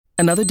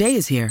Another day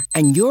is here,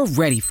 and you're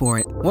ready for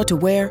it. What to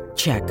wear?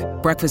 Check.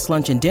 Breakfast,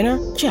 lunch, and dinner?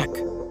 Check.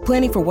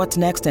 Planning for what's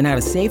next and how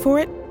to save for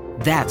it?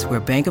 That's where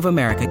Bank of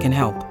America can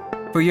help.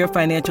 For your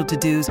financial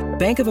to-dos,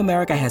 Bank of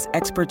America has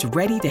experts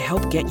ready to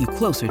help get you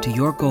closer to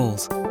your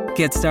goals.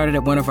 Get started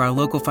at one of our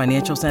local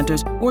financial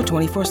centers or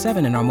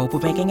 24/7 in our mobile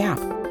banking app.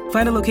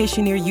 Find a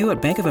location near you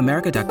at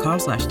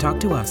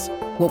bankofamerica.com/talktous.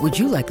 What would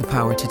you like the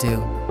power to do?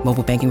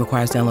 Mobile banking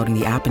requires downloading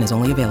the app and is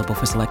only available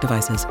for select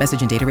devices.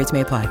 Message and data rates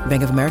may apply.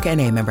 Bank of America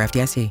N.A., member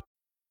FDIC.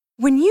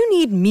 When you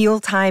need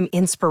mealtime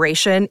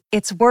inspiration,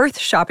 it's worth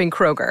shopping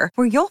Kroger,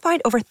 where you'll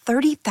find over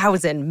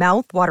 30,000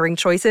 mouth-watering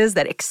choices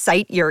that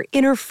excite your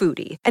inner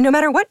foodie. And no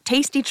matter what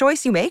tasty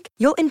choice you make,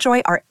 you'll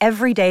enjoy our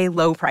everyday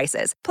low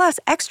prices, plus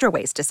extra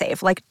ways to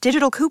save, like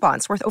digital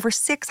coupons worth over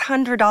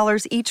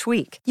 $600 each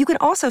week. You can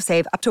also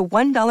save up to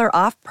 $1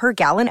 off per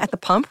gallon at the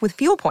pump with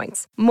fuel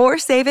points. More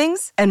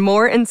savings and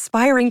more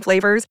inspiring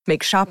flavors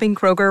make shopping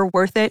Kroger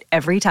worth it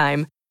every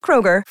time.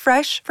 Kroger,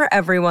 fresh for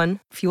everyone.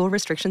 Fuel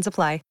restrictions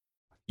apply.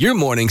 Your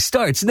morning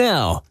starts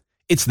now.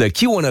 It's the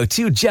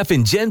Q102 Jeff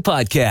and Jen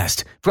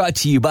podcast, brought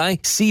to you by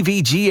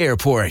CVG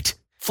Airport.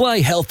 Fly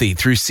healthy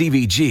through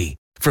CVG.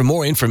 For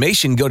more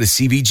information, go to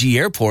CVG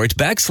Airport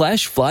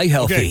 /fly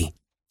healthy. Okay.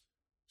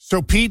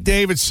 So Pete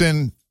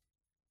Davidson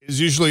is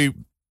usually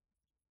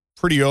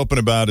pretty open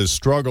about his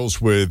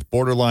struggles with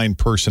borderline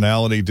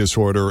personality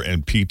disorder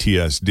and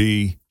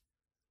PTSD.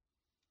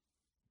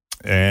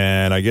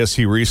 And I guess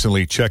he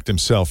recently checked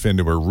himself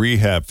into a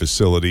rehab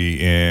facility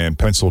in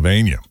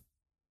Pennsylvania.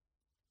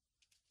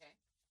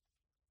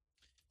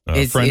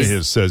 A friend of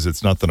his says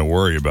it's nothing to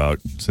worry about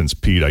since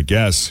Pete, I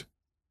guess,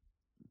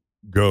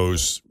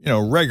 goes,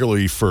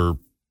 regularly for,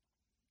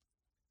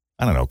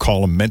 I don't know,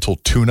 call them mental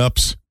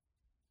tune-ups,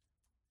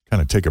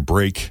 kind of take a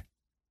break.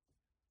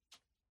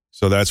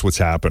 So that's what's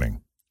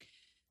happening.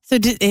 So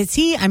is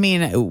he,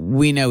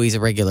 we know he's a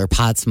regular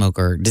pot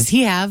smoker. Does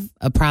he have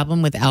a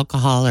problem with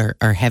alcohol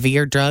or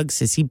heavier drugs?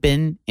 Has he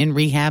been in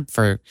rehab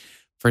for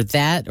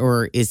that,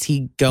 or is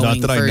he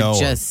going for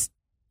just...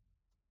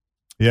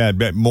 Yeah,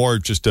 more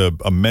just a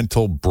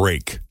mental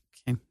break.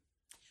 Okay.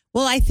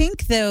 Well, I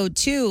think, though,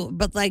 too,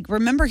 but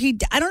remember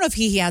I don't know if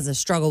he has a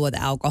struggle with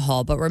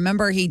alcohol, but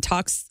remember he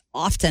talks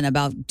often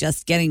about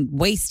just getting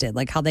wasted,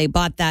 like how they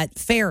bought that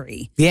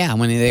ferry. Yeah,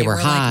 when they were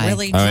high.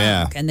 Really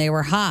drunk and they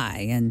were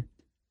high. And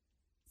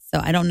so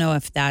I don't know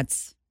if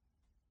that's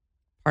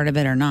part of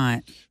it or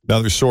not.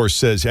 Another source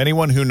says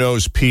anyone who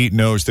knows Pete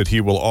knows that he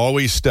will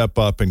always step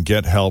up and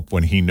get help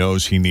when he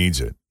knows he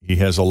needs it. He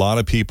has a lot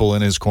of people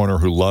in his corner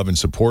who love and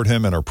support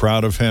him and are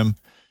proud of him.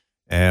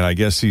 And I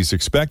guess he's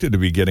expected to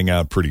be getting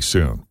out pretty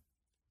soon.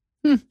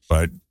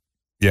 But,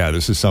 yeah,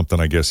 this is something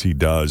I guess he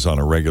does on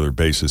a regular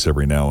basis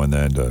every now and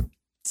then.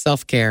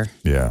 Self-care.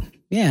 Yeah.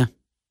 Yeah.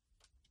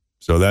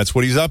 So that's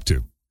what he's up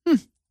to.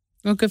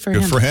 Well, good for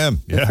him. Good for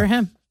him. Good for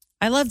him.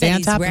 I love that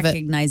he's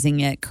recognizing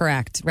it.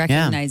 Correct.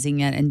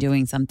 Recognizing it and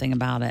doing something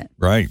about it.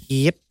 Right.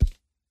 Yep.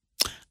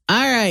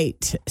 All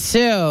right.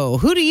 So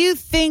who do you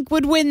think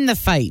would win the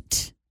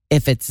fight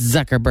if it's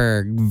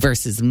Zuckerberg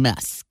versus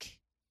Musk?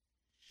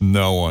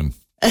 No one.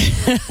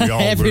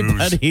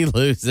 Everybody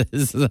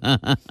loses.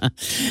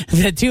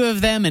 The two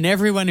of them and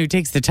everyone who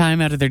takes the time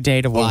out of their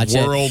day to watch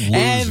the world it.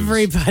 Loses.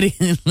 Everybody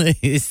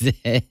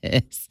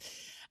loses.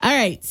 All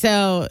right.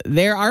 So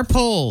there are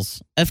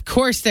polls. Of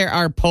course, there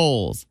are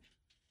polls.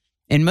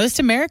 And most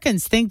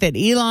Americans think that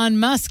Elon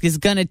Musk is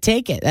going to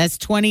take it. That's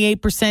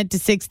 28% to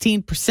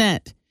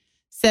 16%.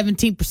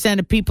 17%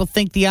 of people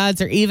think the odds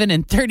are even,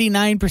 and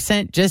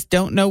 39% just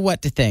don't know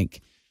what to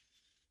think.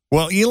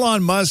 Well,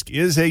 Elon Musk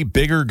is a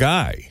bigger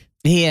guy.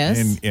 He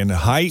is. In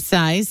height,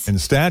 size,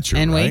 and stature,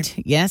 and right?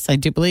 weight. Yes, I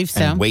do believe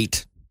so. And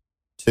weight,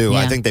 too. Yeah.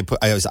 I think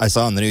I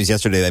saw on the news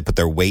yesterday they put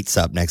their weights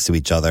up next to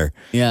each other.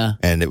 Yeah.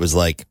 And it was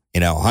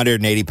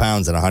 180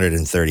 pounds and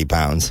 130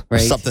 pounds. Right.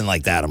 Or something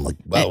like that. I'm like,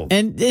 whoa.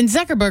 And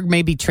Zuckerberg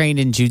may be trained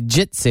in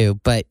jiu-jitsu,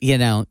 but,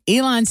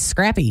 Elon's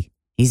scrappy.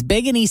 He's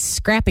big and he's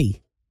scrappy.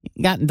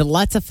 He got into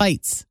lots of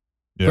fights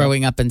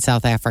growing up in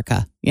South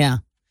Africa. Yeah.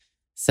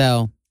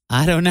 So,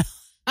 I don't know.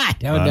 I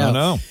don't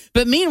know.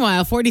 But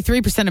meanwhile,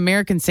 43% of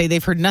Americans say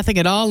they've heard nothing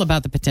at all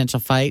about the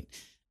potential fight.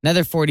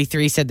 Another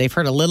 43 said they've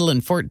heard a little,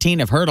 and 14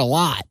 have heard a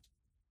lot.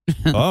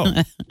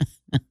 Oh.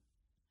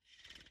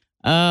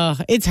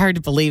 It's hard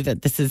to believe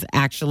that this is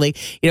actually,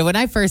 when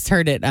I first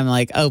heard it, I'm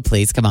like, oh,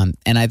 please, come on.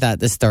 And I thought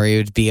the story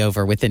would be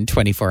over within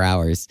 24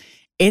 hours.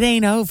 It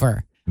ain't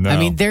over. No. I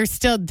mean,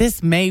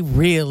 this may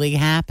really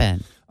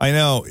happen. I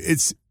know.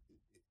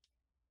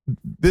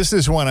 This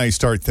is when I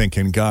start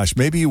thinking, gosh,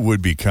 maybe it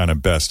would be kind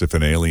of best if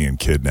an alien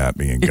kidnapped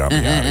me and got me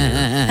out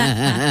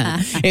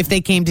of here. If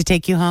they came to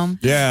take you home?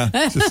 Yeah.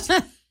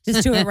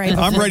 Just do it right.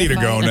 I'm ready to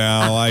go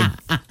now.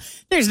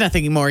 There's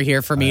nothing more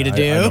here for me to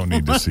do. I don't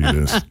need to see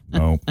this.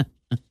 No.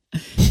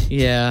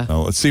 Yeah.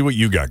 No, let's see what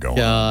you got going.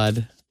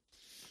 God.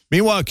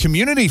 Meanwhile,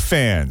 Community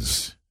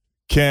fans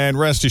can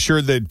rest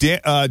assured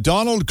that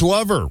Donald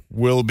Glover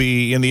will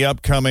be in the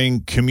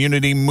upcoming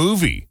Community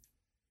movie.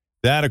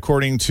 That,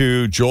 according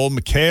to Joel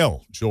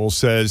McHale. Joel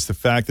says the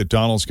fact that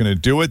Donald's going to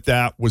do it,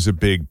 that was a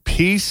big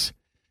piece.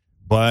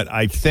 But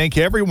I think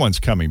everyone's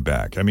coming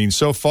back. I mean,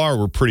 so far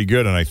we're pretty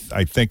good, and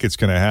I think it's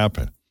going to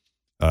happen.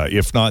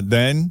 If not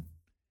then,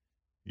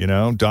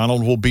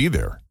 Donald will be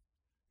there.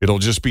 It'll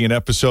just be an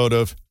episode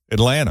of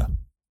Atlanta.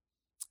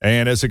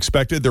 And as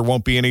expected, there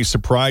won't be any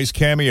surprise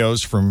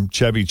cameos from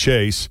Chevy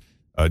Chase.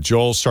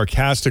 Joel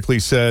sarcastically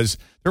says,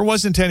 there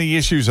wasn't any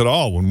issues at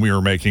all when we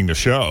were making the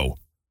show.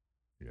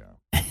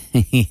 Yeah.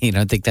 You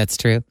don't think that's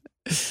true?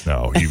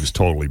 No, he was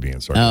totally being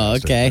sarcastic. Oh,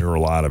 okay. There were a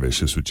lot of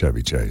issues with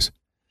Chevy Chase.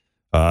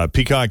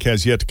 Peacock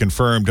has yet to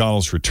confirm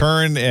Donald's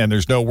return, and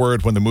there's no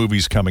word when the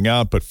movie's coming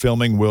out, but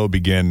filming will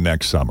begin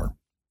next summer.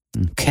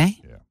 Okay.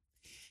 Yeah.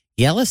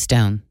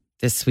 Yellowstone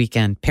this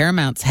weekend.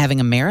 Paramount's having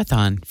a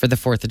marathon for the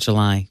 4th of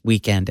July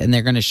weekend, and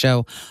they're going to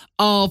show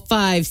all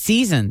 5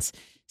 seasons.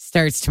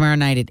 Starts tomorrow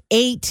night at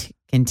 8,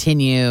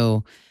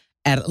 continue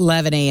at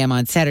 11 a.m.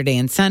 on Saturday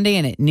and Sunday,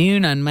 and at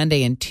noon on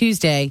Monday and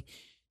Tuesday.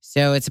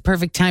 So it's a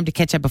perfect time to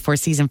catch up before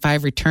season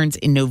 5 returns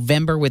in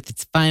November with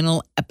its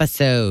final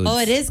episodes. Oh,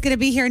 it is going to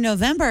be here in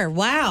November.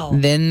 Wow.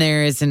 Then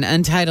there is an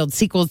untitled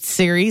sequel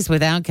series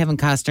without Kevin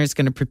Costner. It's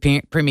going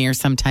to premiere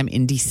sometime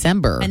in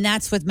December. And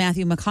that's with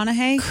Matthew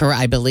McConaughey?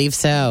 I believe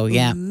so,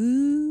 yeah.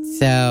 Ooh.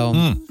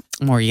 So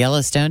more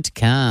Yellowstone to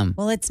come.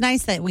 Well, it's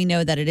nice that we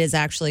know that it is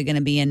actually going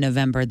to be in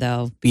November,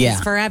 though. Because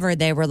Yeah. forever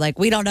they were like,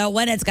 we don't know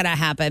when it's going to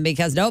happen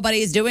because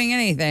nobody's doing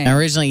anything.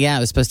 Originally, yeah,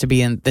 it was supposed to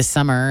be in this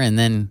summer, and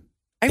then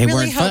I they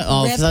really weren't hope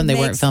all of a Rip sudden they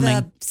weren't makes filming.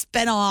 the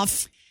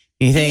spinoff.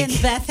 You He think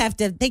and Beth have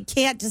to, they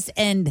can't just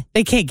end.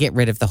 they can't get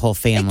rid of the whole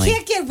family? They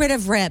can't get rid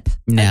of Rip.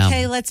 No.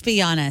 Okay, let's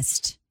be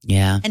honest.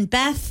 Yeah. And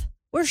Beth,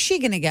 where's she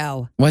going to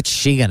go? What's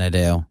she gonna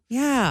do?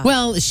 Yeah.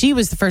 Well, she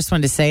was the first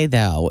one to say,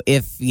 though,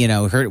 if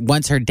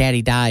once her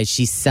daddy dies,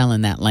 she's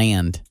selling that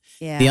land.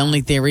 yeah. The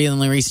only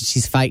reason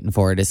she's fighting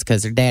for it is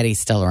because her daddy's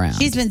still around.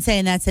 She's been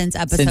saying that since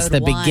episode Since the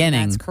 1.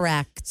 beginning. That's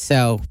correct.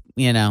 So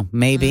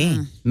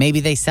maybe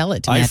they sell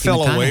it to I Matthew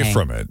fell away McConaughey.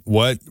 from it.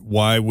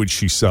 Why would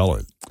she sell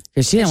it?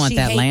 Because she didn't want She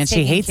that hates land. She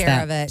taking hates care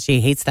that. of it.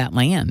 She hates that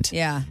land.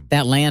 Yeah.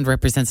 That land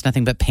represents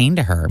nothing but pain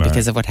to her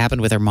because of what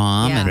happened with her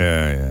mom. Yeah. And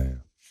Yeah.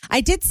 I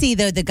did see,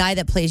 though, the guy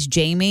that plays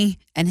Jamie,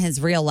 and his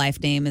real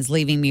life name is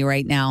leaving me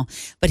right now,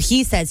 but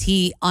he says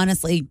he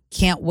honestly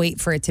can't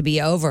wait for it to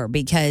be over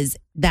because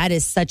that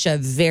is such a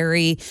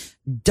very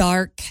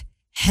dark,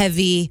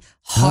 heavy,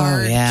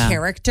 hard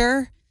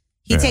character.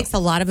 He takes a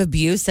lot of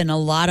abuse in a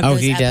lot of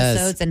those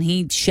episodes, and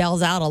he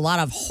shells out a lot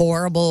of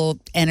horrible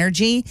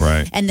energy.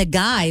 Right. And the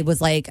guy was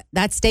like,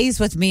 that stays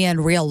with me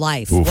in real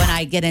life when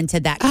I get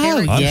into that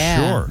character. I'm yeah,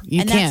 sure.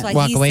 you and can't that's why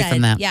walk he away said,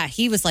 from that. Yeah,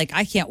 he was like,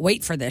 I can't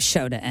wait for this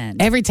show to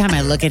end. Every time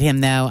I look at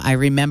him, though, I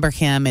remember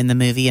him in the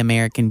movie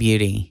American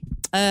Beauty.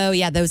 Oh,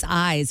 yeah, those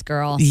eyes,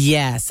 girl.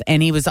 Yes,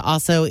 and he was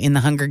also in the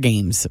Hunger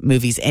Games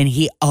movies, and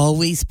he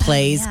always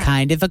plays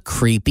kind of a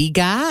creepy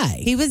guy.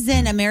 He was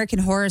in American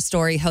Horror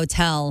Story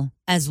Hotel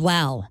as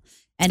well.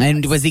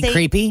 And was he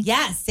creepy?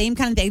 Yes, same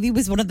kind of thing. He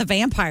was one of the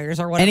vampires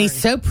or whatever. And he's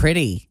so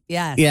pretty.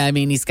 Yes. Yeah, I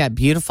mean, he's got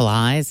beautiful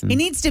eyes. And He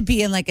needs to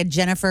be in like a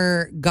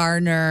Jennifer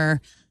Garner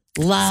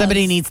love.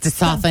 somebody needs to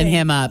soften something.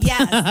 him up. Yes.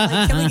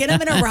 Like, can we get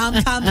him in a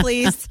rom-com,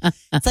 please?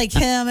 It's like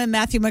him and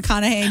Matthew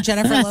McConaughey,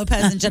 Jennifer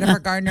Lopez and Jennifer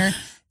Garner.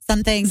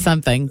 Something.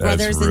 Something.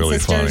 Brothers really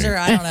and sisters, funny. or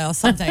I don't know,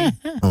 something.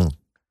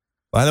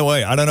 By the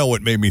way, I don't know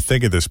what made me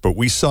think of this, but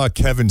we saw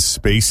Kevin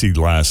Spacey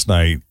last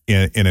night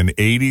in an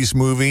 80s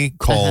movie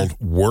called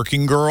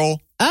Working Girl.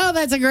 Oh,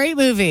 that's a great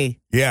movie.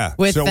 Yeah.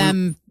 With so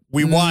them.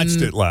 we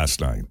watched it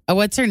last night. Oh,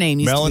 what's her name?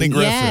 Used to Melanie be-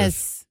 Griffith.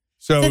 Yes.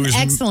 So It's it an was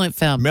excellent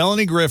film.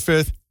 Melanie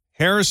Griffith,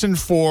 Harrison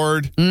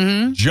Ford,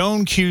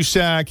 Joan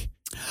Cusack,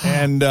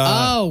 and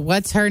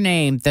what's her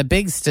name? The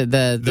big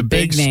the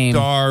big name.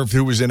 star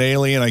who was an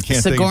alien. I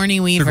can't Sigourney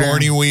think. Weaver.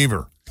 Sigourney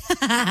Weaver.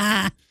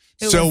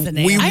 So was the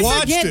name? we I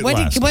watched forget it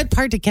last night. what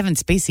part did Kevin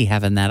Spacey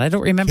have in that? I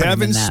don't remember him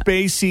Kevin in that.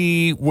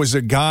 Spacey was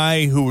a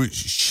guy who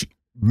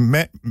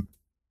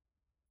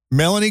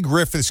Melanie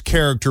Griffith's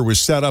character was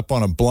set up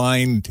on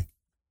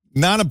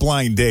not a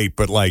blind date,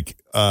 but like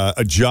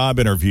a job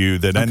interview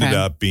that ended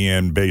up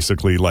being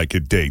basically like a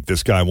date.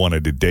 This guy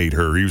wanted to date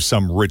her. He was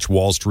some rich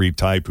Wall Street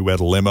type who had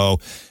a limo,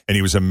 and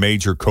he was a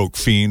major coke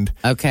fiend.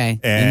 Okay,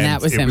 And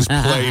that was it him. was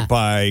played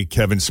by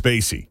Kevin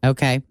Spacey,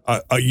 Okay,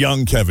 a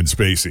young Kevin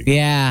Spacey.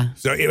 yeah.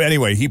 So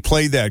anyway, he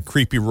played that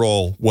creepy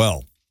role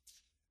well.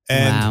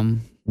 And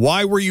Wow.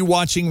 why were you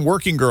watching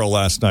Working Girl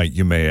last night,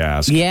 you may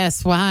ask?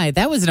 Yes, why?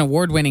 That was an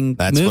award-winning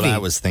That's movie. what I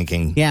was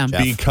thinking. Yeah.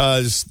 Jeff.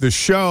 Because the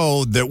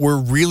show that we're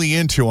really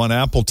into on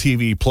Apple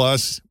TV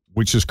Plus,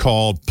 which is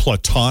called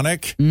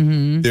Platonic,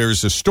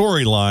 there's a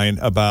storyline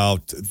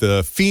about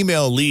the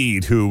female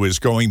lead who is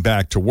going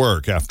back to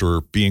work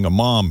after being a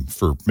mom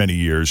for many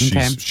years.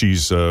 Okay.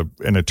 She's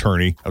an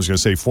attorney. I was going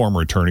to say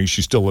former attorney.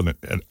 She's still an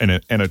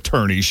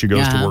attorney. She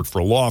goes to work for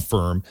a law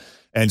firm.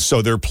 And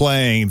so they're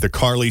playing the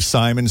Carly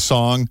Simon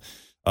song,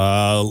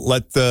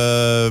 Let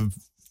the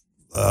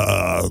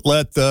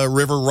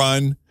River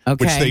Run.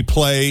 Okay. which they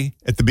play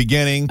at the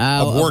beginning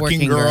of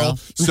Working Girl.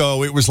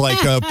 So it was like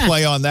a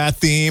play on that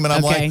theme. And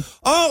I'm like,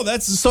 oh,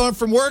 that's the song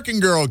from Working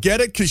Girl. Get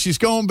it? Because she's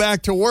going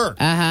back to work.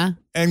 Uh-huh.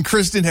 And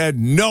Kristen had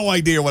no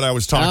idea what I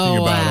was talking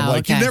about. Wow, I'm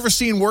like, you've never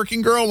seen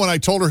Working Girl? When I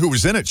told her who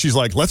was in it, she's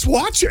like, let's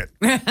watch it.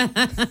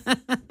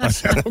 I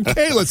said,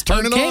 okay, let's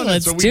turn it on.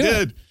 Let's so we do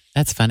did. It.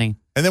 That's funny.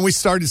 And then we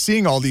started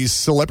seeing all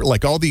these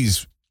all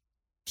these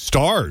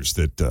stars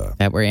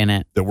that were in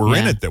it. That were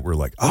in it that were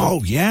like,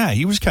 oh, yeah,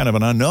 he was kind of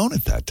an unknown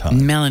at that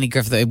time. Melanie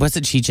Griffith,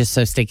 wasn't she just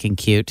so stinking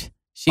cute?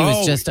 She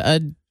was just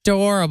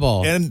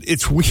adorable. And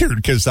it's weird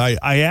because I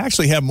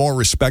actually have more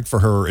respect for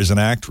her as an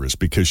actress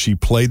because she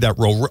played that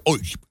role. Oh,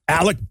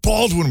 Alec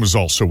Baldwin was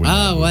also in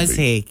that movie. Was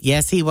he?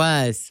 Yes, he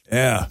was.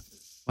 Yeah.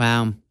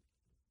 Wow.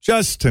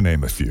 Just to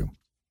name a few.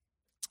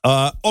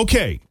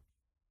 Okay.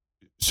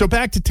 So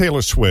back to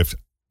Taylor Swift,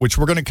 which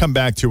we're going to come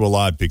back to a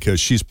lot because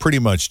she's pretty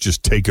much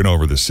just taken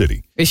over the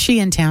city. Is she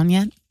in town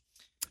yet?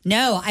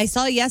 No, I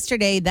saw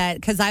yesterday that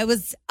because I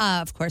was,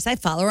 of course, I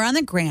follow her on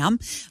the gram,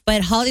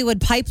 but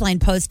Hollywood Pipeline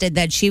posted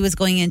that she was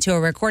going into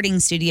a recording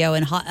studio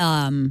in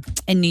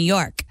New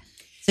York.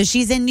 So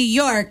she's in New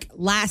York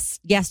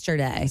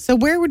yesterday. So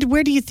where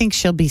do you think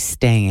she'll be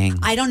staying?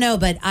 I don't know,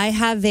 but I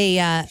have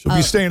a... She'll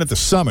be staying at the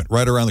Summit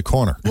right around the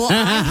corner. Well,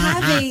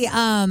 I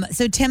have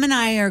so Tim and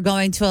I are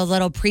going to a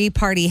little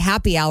pre-party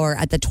happy hour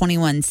at the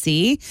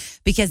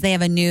 21C because they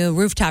have a new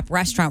rooftop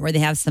restaurant where they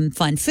have some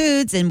fun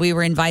foods, and we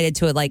were invited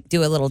to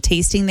do a little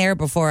tasting there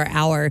before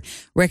our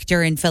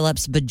Richter and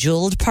Phillips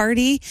Bejeweled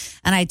party.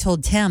 And I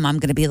told Tim, I'm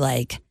going to be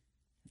like,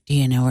 do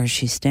you know where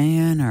she's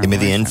staying? Or give me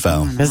the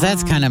info. Because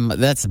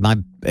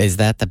is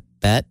that the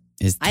bet?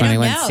 Is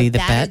 21C the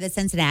bet? The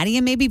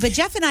Cincinnati maybe, but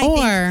Jeff and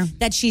I think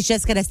that she's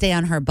just going to stay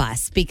on her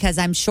bus because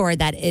I'm sure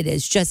that it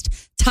is just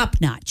top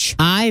notch.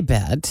 I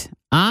bet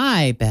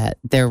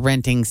they're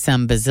renting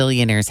some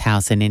bazillionaire's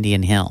house in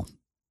Indian Hill.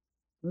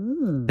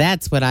 Ooh.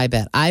 That's what I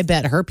bet. I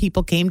bet her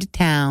people came to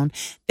town.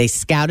 They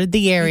scouted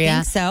the area.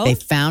 You think so? They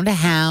found a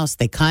house.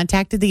 They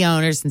contacted the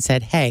owners and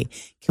said, hey,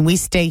 can we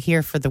stay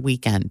here for the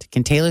weekend?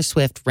 Can Taylor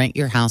Swift rent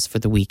your house for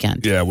the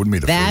weekend? Yeah, it wouldn't be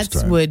the first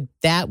time.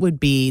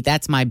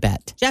 That's my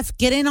bet. Jeff,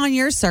 get in on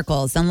your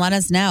circles and let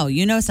us know.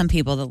 You know some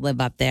people that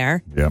live up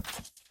there. Yep.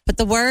 Put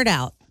the word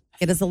out.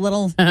 Get us a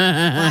little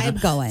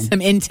vibe going. Some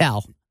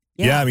intel.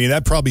 Yeah, I mean,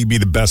 that'd probably be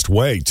the best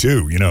way,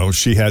 too. You know,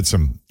 she had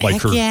some,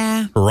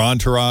 her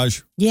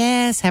entourage.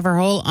 Yes, have her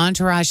whole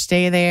entourage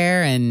stay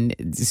there and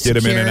get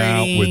them in and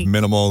out with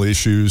minimal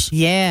issues.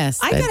 Yes,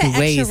 I got an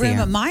extra room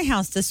at my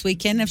house this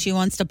weekend if she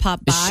wants to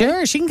pop by.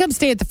 Sure, she can come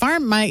stay at the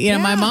farm.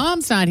 My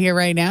mom's not here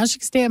right now. She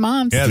can stay at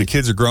mom's. Yeah, the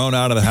kids are grown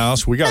out of the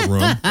house. We got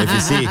room.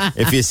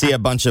 If you see a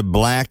bunch of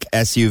black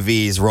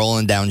SUVs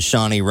rolling down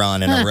Shawnee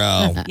Run in a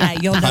row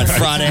you'll know on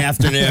Friday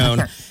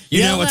afternoon,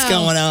 you know what's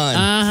going on.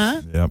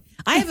 Uh-huh. Yep.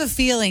 I have a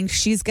feeling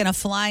she's going to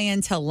fly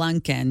into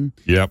Lunken.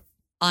 Yep.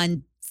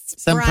 On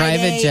some Friday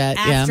private jet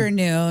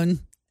afternoon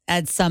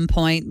at some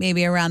point,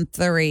 maybe around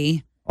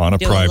 3. On a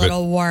private. A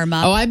little warm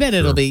up. Oh, I bet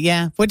it'll be.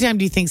 Yeah. What time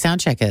do you think sound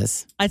check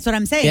is? That's what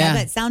I'm saying. Yeah. I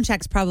bet sound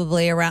check's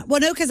probably around.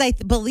 Well, no, because I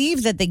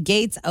believe that the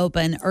gates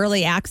open.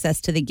 Early access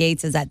to the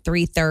gates is at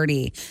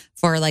 3:30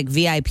 for like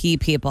VIP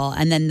people,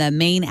 and then the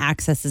main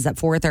access is at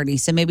 4:30.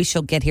 So maybe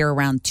she'll get here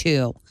around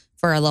 2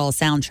 for a little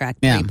soundtrack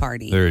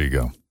pre-party. There you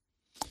go.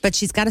 But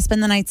she's got to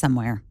spend the night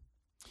somewhere.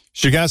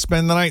 She got to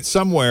spend the night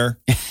somewhere.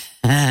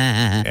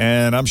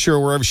 And I'm sure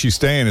wherever she's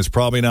staying is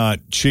probably not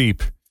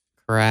cheap.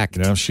 Correct.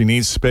 You know, she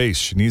needs space.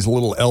 She needs a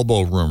little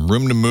elbow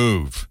room to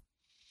move.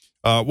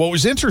 What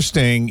was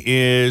interesting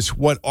is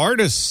what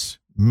artists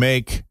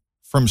make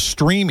from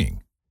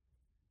streaming.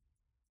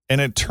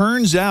 And it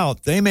turns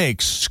out they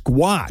make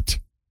squat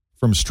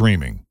from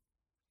streaming.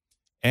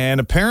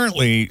 And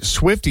apparently,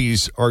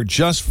 Swifties are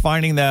just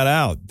finding that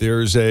out.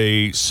 There's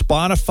a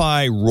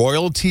Spotify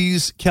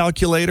royalties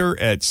calculator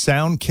at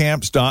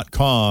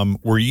soundcamps.com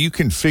where you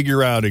can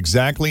figure out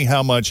exactly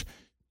how much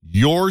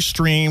your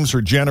streams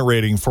are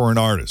generating for an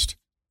artist.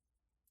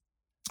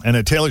 And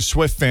a Taylor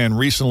Swift fan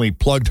recently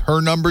plugged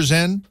her numbers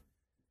in,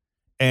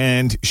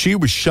 and she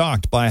was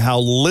shocked by how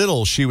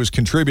little she was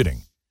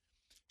contributing.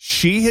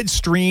 She had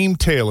streamed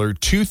Taylor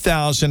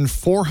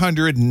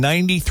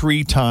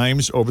 2,493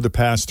 times over the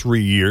past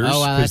 3 years.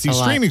 Oh, wow, because these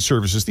streaming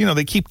services,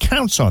 they keep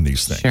counts on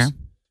these things. Sure.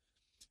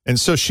 And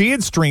so she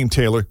had streamed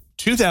Taylor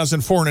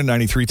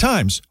 2,493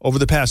 times over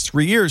the past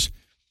 3 years.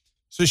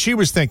 So she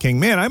was thinking,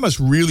 man, I must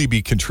really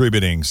be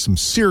contributing some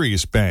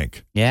serious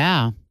bank.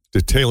 Yeah.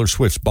 To Taylor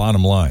Swift's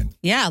bottom line.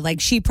 Yeah,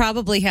 like she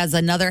probably has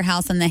another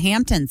house in the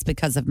Hamptons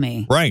because of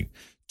me. Right.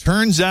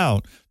 Turns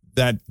out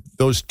that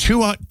those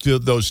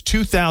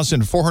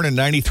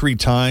 2,493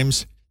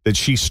 times that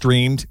she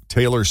streamed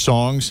Taylor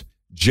songs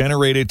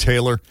generated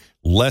Taylor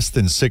less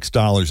than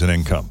 $6 in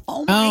income.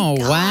 Oh, my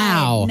God.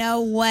 Wow.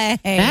 No way.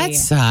 That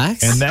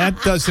sucks. And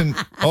that doesn't,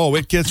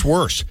 it gets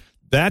worse.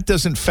 That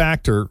doesn't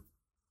factor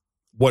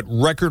what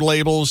record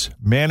labels,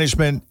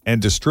 management,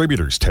 and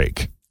distributors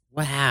take.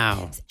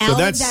 Wow. So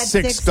that's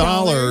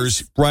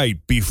 $6, right,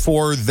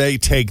 before they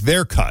take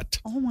their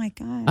cut. Oh, my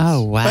gosh.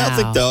 Oh, wow. I don't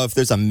think, though, if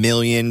there's a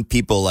million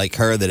people like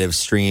her that have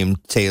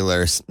streamed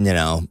Taylor's,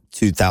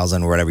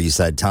 2,000 or whatever you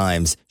said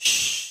times,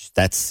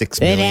 that's $6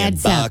 million. It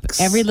adds up.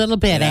 Every little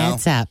bit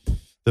adds up.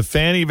 The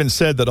fan even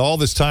said that all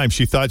this time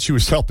she thought she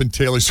was helping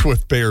Taylor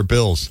Swift pay her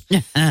bills.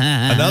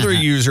 Another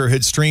user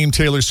had streamed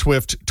Taylor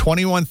Swift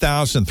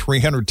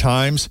 21,300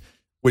 times,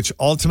 which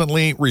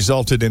ultimately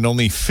resulted in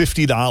only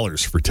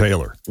 $50 for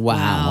Taylor.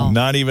 Wow.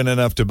 Not even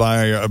enough to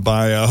buy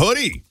a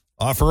hoodie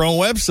off her own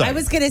website. I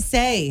was going to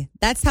say,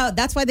 that's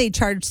why they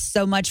charge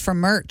so much for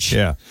merch.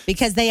 Yeah.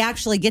 Because they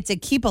actually get to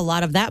keep a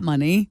lot of that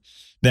money.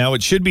 Now,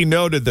 it should be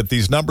noted that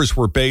these numbers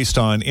were based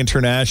on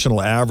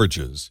international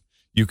averages.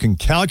 You can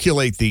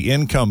calculate the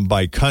income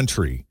by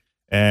country.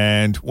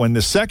 And when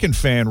the second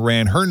fan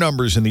ran her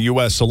numbers in the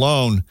U.S.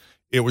 alone,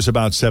 it was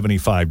about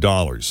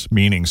 $75,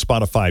 meaning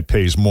Spotify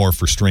pays more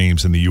for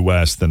streams in the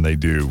U.S. than they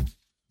do,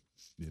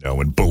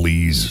 in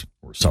Belize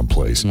or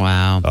someplace.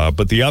 Wow.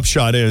 But the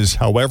upshot is,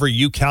 however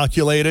you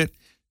calculate it,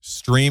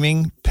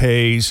 streaming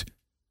pays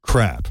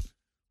crap,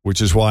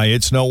 which is why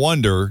it's no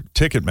wonder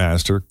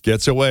Ticketmaster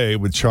gets away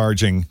with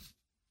charging,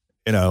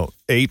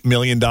 $8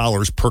 million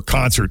per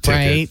concert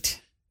ticket. Right.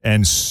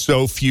 And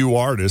so few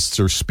artists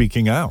are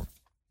speaking out.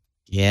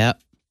 Yep.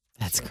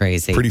 That's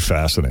crazy. Pretty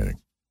fascinating.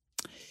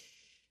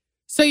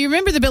 So you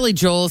remember the Billy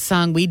Joel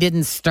song, We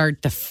Didn't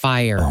Start the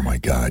Fire? Oh, my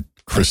God.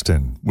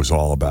 Kristen was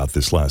all about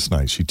this last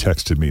night. She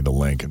texted me the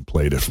link and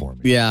played it for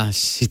me. Yeah,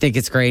 she think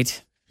it's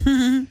great.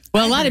 Well,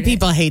 a lot of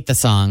people hate the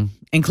song,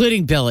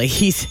 including Billy.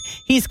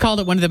 He's called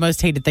it one of the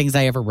most hated things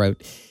I ever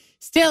wrote.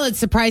 Still, it's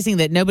surprising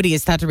that nobody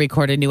has thought to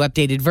record a new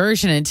updated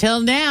version.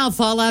 Until now,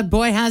 Fall Out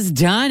Boy has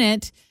done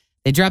it.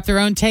 They dropped their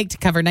own take to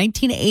cover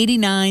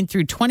 1989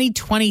 through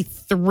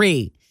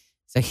 2023.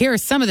 So here are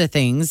some of the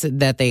things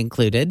that they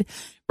included.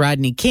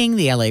 Rodney King,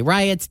 the LA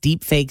riots,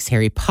 deepfakes,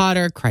 Harry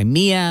Potter,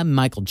 Crimea,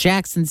 Michael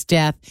Jackson's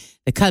death,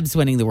 the Cubs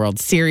winning the World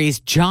Series,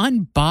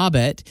 John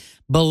Bobbitt,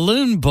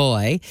 Balloon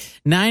Boy,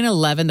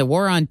 9/11, the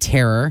War on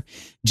Terror,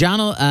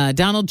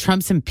 Donald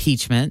Trump's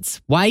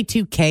impeachments,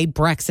 Y2K,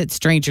 Brexit,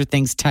 Stranger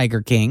Things,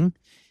 Tiger King,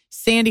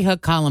 Sandy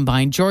Hook,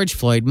 Columbine, George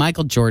Floyd,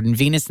 Michael Jordan,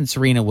 Venus and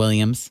Serena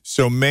Williams.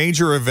 So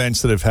major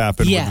events that have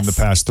happened within the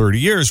past 30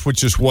 years,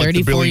 which is what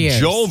the Billy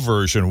Joel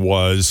version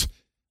was,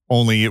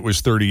 only it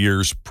was 30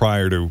 years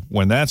prior to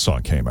when that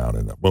song came out.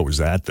 In what was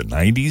that, the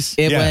 90s?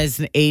 It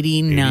was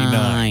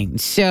 89.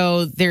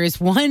 So there's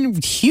one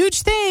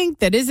huge thing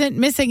that isn't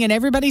missing and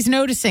everybody's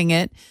noticing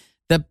it.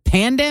 The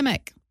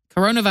pandemic,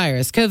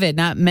 coronavirus, COVID,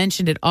 not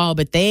mentioned at all,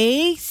 but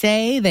they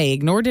say they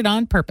ignored it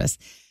on purpose.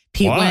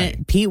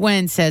 Pete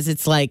Wen says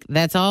it's like,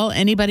 that's all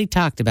anybody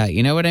talked about.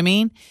 You know what I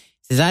mean?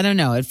 He says, I don't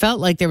know. It felt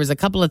like there was a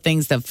couple of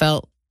things that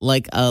felt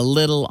like a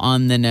little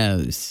on the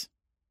nose.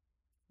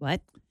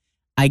 What?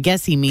 I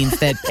guess he means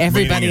that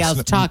everybody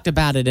else talked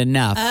about it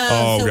enough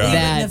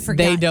that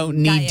they don't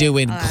need to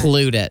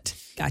include it.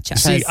 Gotcha.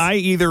 See, I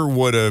either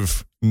would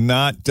have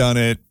not done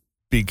it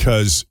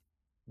because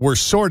we're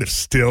sort of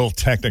still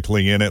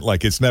technically in it,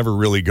 like it's never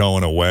really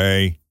going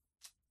away,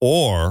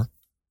 or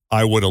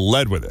I would have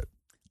led with it.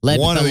 Led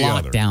One with the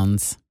or the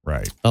lockdowns. Other.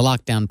 Right. The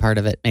lockdown part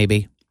of it,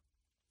 maybe.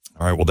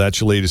 All right, well, that's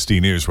your latest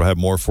E-News. We'll have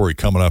more for you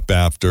coming up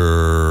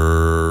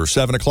after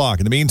 7 o'clock.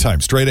 In the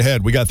meantime, straight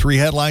ahead, we got 3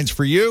 headlines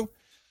for you.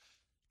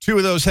 2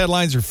 of those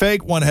headlines are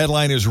fake. 1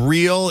 headline is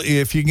real.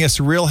 If you can guess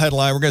the real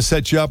headline, we're going to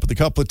set you up with a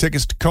couple of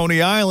tickets to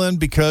Coney Island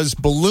because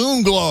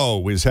Balloon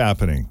Glow is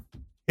happening.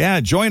 Yeah,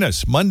 join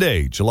us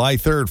Monday, July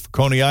 3rd for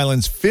Coney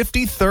Island's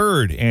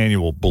 53rd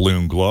annual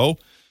Balloon Glow.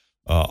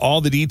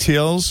 All the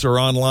details are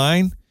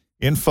online.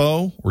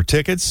 Info or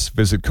tickets,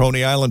 visit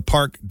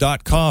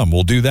ConeyIslandPark.com.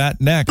 We'll do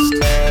that next.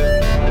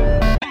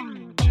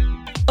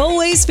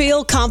 Always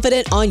feel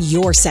confident on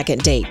your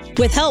second date.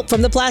 With help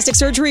from the Plastic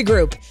Surgery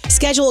Group.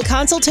 Schedule a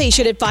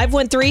consultation at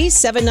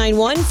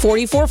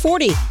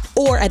 513-791-4440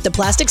 or at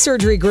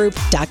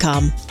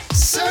theplasticsurgerygroup.com.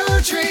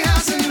 Surgery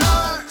has an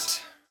art.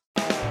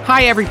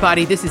 Hi,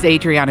 everybody. This is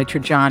Adriana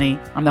Trajani.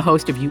 I'm the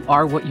host of You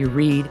Are What You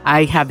Read.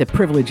 I have the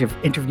privilege of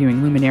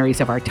interviewing luminaries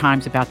of our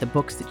times about the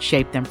books that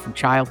shaped them from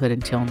childhood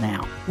until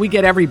now. We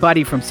get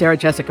everybody from Sarah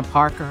Jessica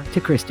Parker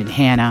to Kristen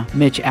Hanna,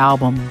 Mitch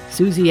Albom,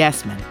 Susie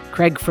Essman,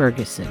 Craig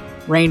Ferguson,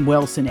 Rainn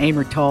Wilson,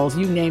 Amor Tolls,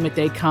 you name it,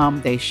 they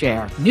come, they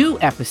share. New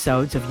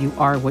episodes of You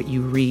Are What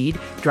You Read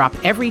drop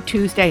every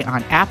Tuesday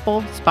on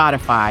Apple,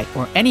 Spotify,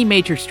 or any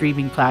major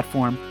streaming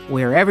platform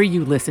wherever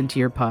you listen to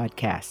your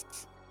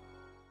podcasts.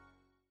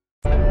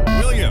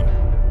 William.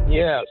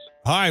 Yes.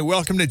 Hi,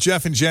 welcome to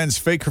Jeff and Jen's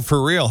Faker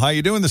for Real. How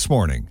you doing this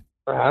morning?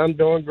 I'm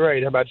doing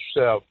great. How about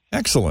yourself?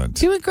 Excellent.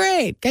 Doing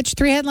great. Got your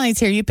 3 headlines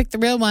here. You picked the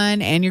real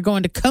one, and you're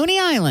going to Coney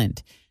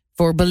Island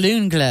for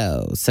Balloon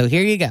Glow. So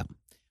here you go.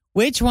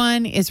 Which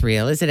one is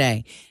real? Is it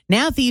A?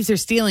 Now thieves are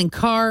stealing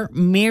car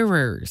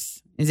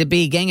mirrors. Is it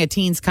B? Gang of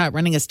teens caught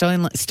running a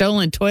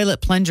stolen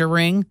toilet plunger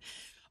ring?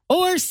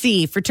 Or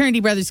C? Fraternity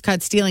brothers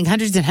caught stealing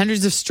hundreds and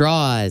hundreds of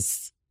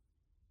straws.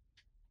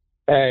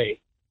 A.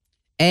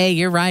 A,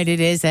 you're right. It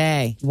is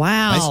A.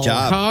 Wow. Nice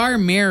job. Car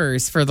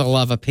mirrors, for the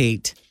love of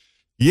Pete.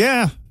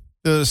 Yeah.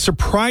 The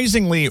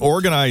surprisingly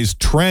organized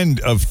trend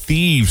of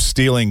thieves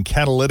stealing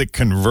catalytic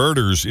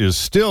converters is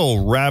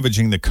still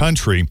ravaging the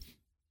country.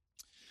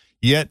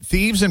 Yet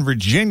thieves in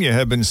Virginia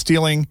have been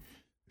stealing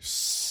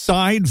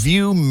side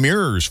view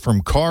mirrors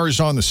from cars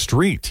on the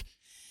street.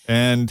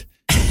 And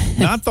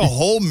not the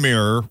whole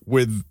mirror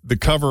with the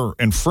cover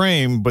and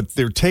frame, but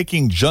they're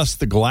taking just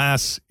the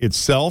glass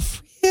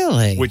itself.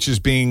 Really? Which is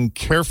being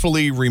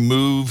carefully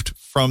removed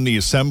from the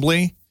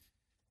assembly.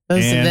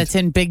 That's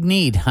in big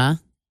need, huh?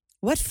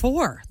 What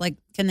for? Like,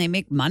 can they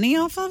make money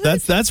off of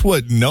it? That's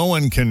what no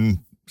one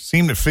can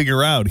seem to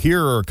figure out.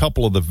 Here are a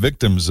couple of the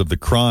victims of the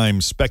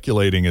crime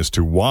speculating as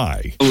to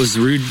why. It was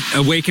rude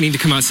awakening to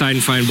come outside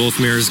and find both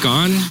mirrors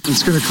gone.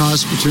 It's going to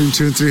cost between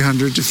 $200 and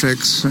 $300 to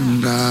fix,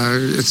 and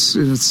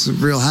it's a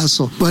real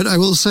hassle. But I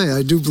will say,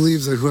 I do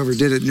believe that whoever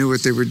did it knew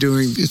what they were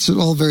doing. It's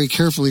all very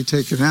carefully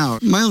taken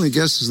out. My only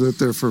guess is that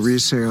they're for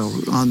resale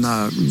on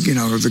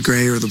the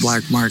gray or the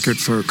black market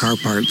for car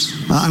parts.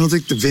 I don't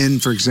think the VIN,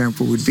 for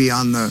example, would be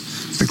on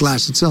the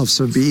glass itself,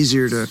 so it'd be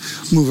easier to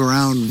move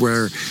around,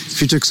 where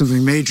if you took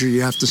something major,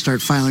 you have to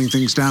start filing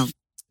things down.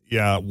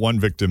 Yeah, one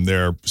victim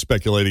there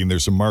speculating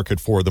there's a market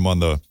for them on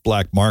the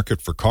black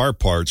market for car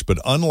parts, but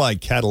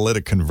unlike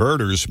catalytic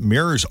converters,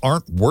 mirrors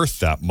aren't worth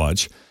that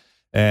much,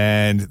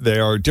 and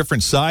there are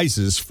different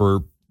sizes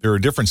for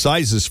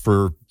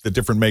the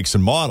different makes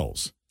and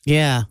models.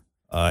 Yeah.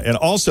 And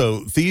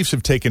also, thieves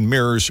have taken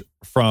mirrors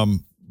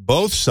from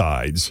both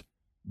sides,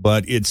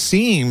 but it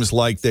seems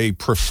like they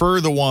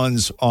prefer the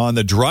ones on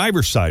the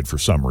driver's side for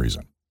some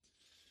reason.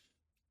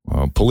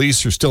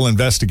 Police are still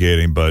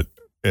investigating, but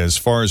as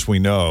far as we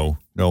know,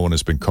 no one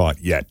has been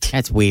caught yet.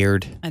 That's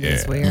weird. That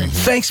is weird.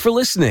 Thanks for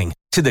listening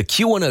to the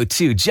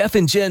Q102 Jeff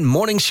and Jen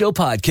Morning Show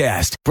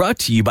podcast, brought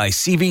to you by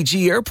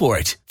CVG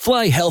Airport.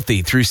 Fly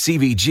healthy through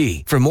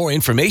CVG. For more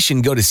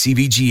information, go to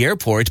CVG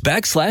Airport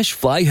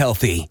 /fly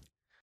healthy.